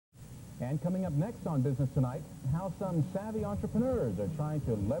And coming up next on Business Tonight, how some savvy entrepreneurs are trying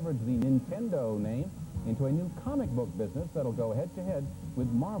to leverage the Nintendo name into a new comic book business that'll go head-to-head with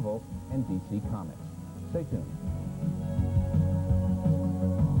Marvel and DC Comics. Stay tuned.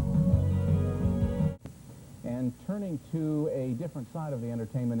 And turning to a different side of the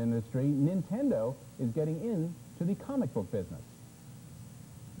entertainment industry, Nintendo is getting into the comic book business.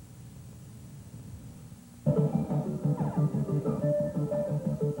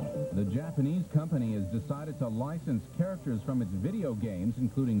 The Japanese company has decided to license characters from its video games,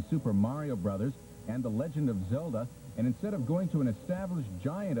 including Super Mario Brothers and The Legend of Zelda, and instead of going to an established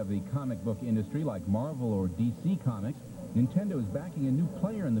giant of the comic book industry like Marvel or DC Comics, Nintendo is backing a new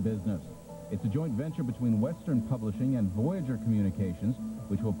player in the business. It's a joint venture between Western Publishing and Voyager Communications,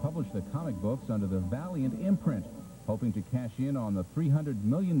 which will publish the comic books under the Valiant imprint, hoping to cash in on the $300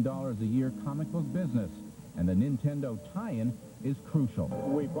 million a year comic book business. And the Nintendo tie-in is crucial.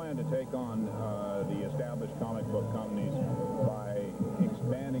 We plan to take on the established comic book companies by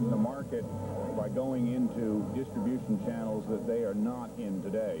expanding the market, by going into distribution channels that they are not in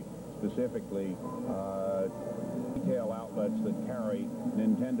today, specifically retail outlets that carry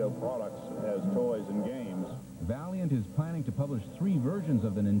Nintendo products as toys and games. Valiant is planning to publish 3 versions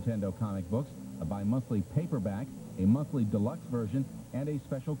of the Nintendo comic books, a bi-monthly paperback, a monthly deluxe version, and a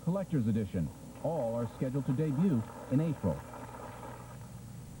special collector's edition. All are scheduled to debut in April.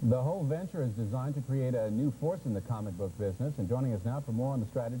 The whole venture is designed to create a new force in the comic book business, and joining us now for more on the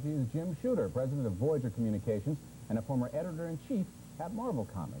strategy is Jim Shooter, president of Voyager Communications and a former editor-in-chief at Marvel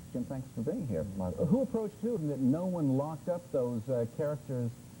Comics. Jim, thanks for being here. Who approached who that no one locked up those characters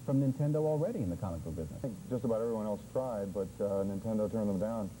from Nintendo already in the comic book business? I think just about everyone else tried, but Nintendo turned them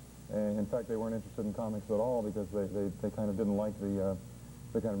down. And in fact, they weren't interested in comics at all because they kind of didn't like the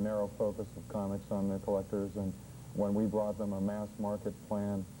kind of narrow focus of comics on the collectors. And when we brought them a mass market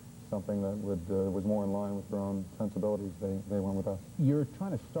plan, something that was more in line with their own sensibilities, they went with us. You're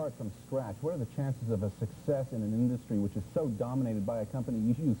trying to start from scratch. What are the chances of a success in an industry which is so dominated by a company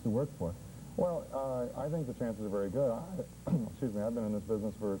you used to work for? Well, I think the chances are very good. Excuse me, I've been in this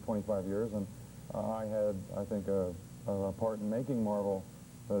business for 25 years, and I had, I think, a part in making Marvel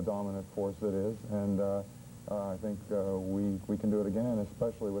the dominant force it is, and I think we can do it again,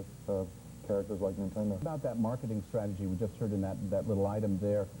 especially with characters like Nintendo. About that marketing strategy we just heard in that little item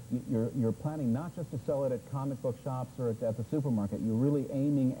there, you're planning not just to sell it at comic book shops or at the supermarket. You're really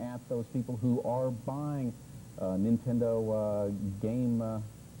aiming at those people who are buying Nintendo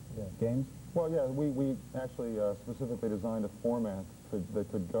games? Well, yeah, we actually specifically designed a format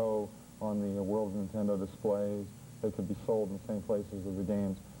that could go on the World of Nintendo displays. They could be sold in the same places as the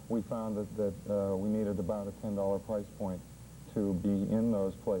games. We found that we needed about a $10 price point to be in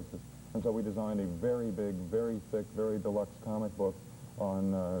those places. And so we designed a very big, very thick, very deluxe comic book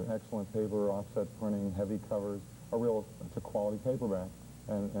on excellent paper, offset printing, heavy covers, it's a quality paperback,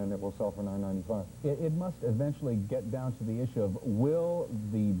 and it will sell for $9.95. It must eventually get down to the issue of, will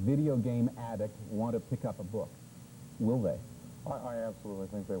the video game addict want to pick up a book? Will they? I absolutely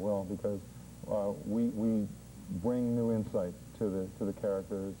think they will, because we bring new insight to the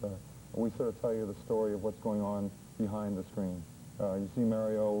characters. We sort of tell you the story of what's going on behind the screen. You see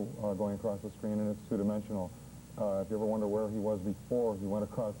Mario going across the screen, and it's two-dimensional. If you ever wonder where he was before he went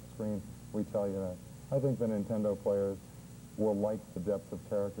across the screen, we tell you that. I think the Nintendo players will like the depth of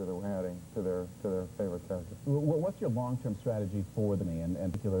character that we're adding to their favorite character. What's your long-term strategy for the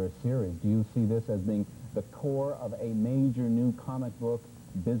and particular series? Do you see this as being the core of a major new comic book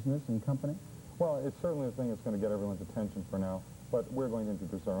business and company? Well, it's certainly a thing that's going to get everyone's attention for now, but we're going to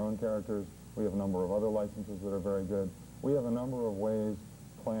introduce our own characters. We have a number of other licenses that are very good. We have a number of ways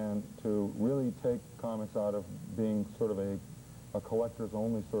planned to really take comics out of being sort of a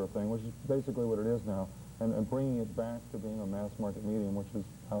collector's-only sort of thing, which is basically what it is now, and bringing it back to being a mass-market medium, which is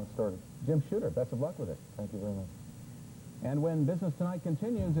how it started. Jim Shooter, best of luck with it. Thank you very much. And when Business Tonight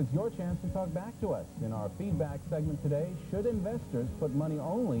continues, it's your chance to talk back to us. In our feedback segment today, should investors put money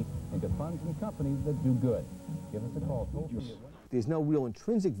only into funds and companies that do good? Give us a call. There's no real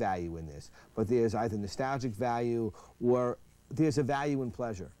intrinsic value in this, but there's either nostalgic value or there's a value in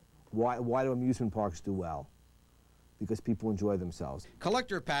pleasure. Why do amusement parks do well? Because people enjoy themselves.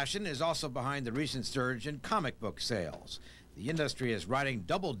 Collector passion is also behind the recent surge in comic book sales. The industry is riding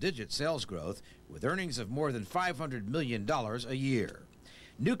double-digit sales growth with earnings of more than $500 million a year.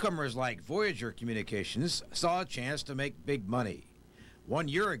 Newcomers like Voyager Communications saw a chance to make big money. 1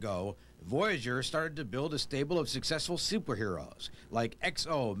 year ago, Voyager started to build a stable of successful superheroes like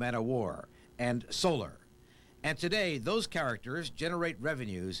XO Man of War and Solar. And today, those characters generate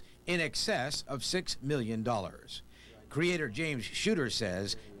revenues in excess of $6 million. Creator James Shooter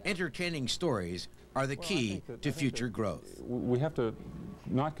says entertaining stories are the key to future growth. We have to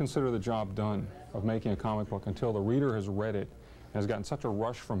not consider the job done of making a comic book until the reader has read it and has gotten such a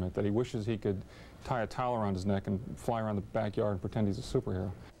rush from it that he wishes he could tie a towel around his neck and fly around the backyard and pretend he's a superhero.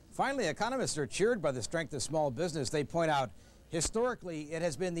 Finally, economists are cheered by the strength of small business. They point out, historically, it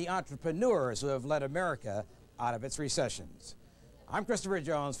has been the entrepreneurs who have led America out of its recessions. I'm Christopher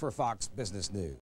Jones for Fox Business News.